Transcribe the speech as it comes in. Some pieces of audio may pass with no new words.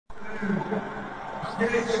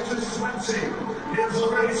Getting to 20, he has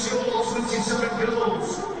already scored 27 goals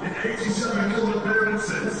in 87 club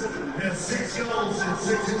appearances. He has 6 goals in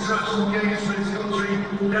 6 international games for his country,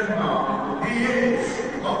 Denmark. He is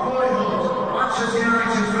a boyhood Manchester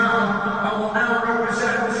United fan and will now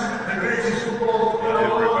represent the greatest football in the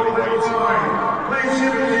world of all time. Please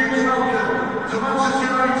give a huge welcome to Manchester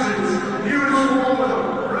United's newest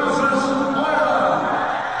forward, Rasmus Højlund.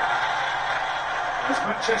 As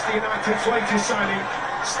Manchester United's latest signing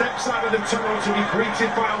steps out of the tunnel to be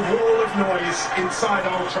greeted by a wall of noise inside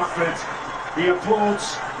Old Trafford, he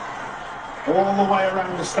applauds all the way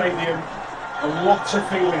around the stadium. A lot of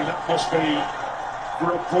feeling that must be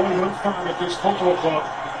for a boyhood fan of this football club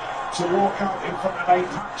to walk out in front of a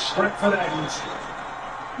packed Stretford End,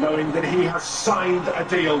 knowing that he has signed a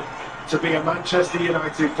deal to be a Manchester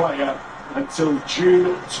United player until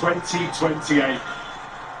June 2028.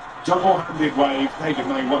 Double-handed wave. David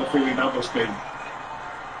May, what a feeling that must be.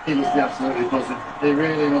 He must be absolutely buzzing. He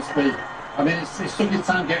really must be. I mean, it's took his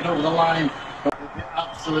time getting over the line, but he'd be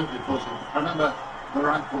absolutely buzzing. I remember the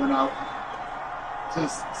rank coming out. So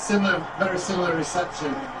similar, very similar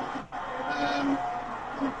reception.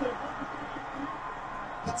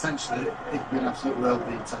 Potentially, he could be an absolute world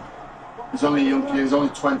beater. He's only a young kid. He's only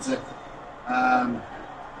 20.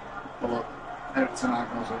 But Eric tonight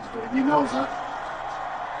knows what he's doing. He knows that.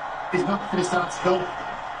 He's not finished article,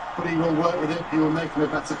 but he will work with him. He will make him a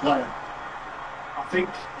better player. I think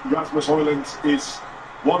Rasmus Højlund is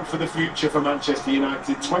one for the future for Manchester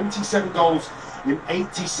United. 27 goals in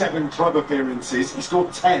 87 club appearances. He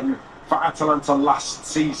scored 10 for Atalanta last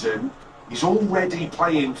season. He's already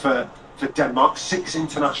playing for Denmark, 6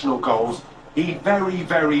 international goals. He very,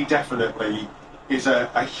 very definitely is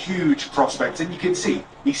a huge prospect. And you can see,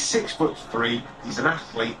 he's 6'3", he's an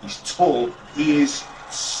athlete, he's tall, he is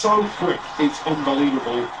so quick, it's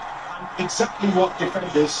unbelievable. And exactly what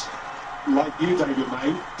defenders like you, David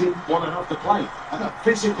May, didn't want to have to play. And a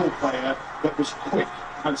physical player that was quick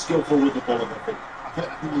and skillful with the ball on their feet. I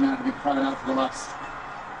think United have been crying out for the last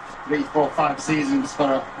 3, 4, 5 seasons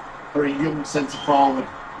for a young centre forward.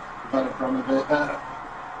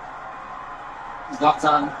 It's that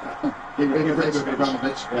time.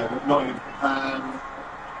 Ibrahimovic. Yeah, not him.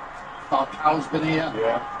 Falcao's been here.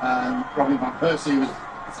 Yeah. Robin van Persie was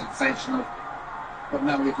sensational. But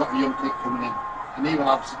now we've got a young kid coming in, and he will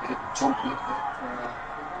absolutely trumpet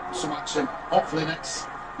for some action. Hopefully next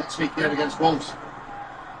week here against Wolves.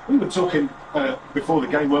 We were talking before the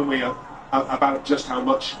game, weren't we, about just how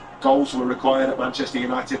much goals were required at Manchester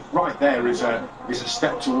United. Right there is a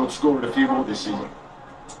step towards scoring a few more this season.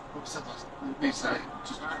 What we said last week,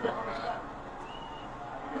 just before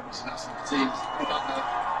national teams, we've now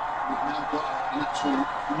got an actual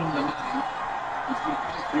number 9 who's going to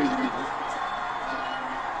play through the middle.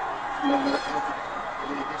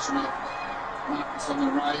 The addition of Marcus on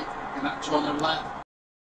the right, Ganacho on the left.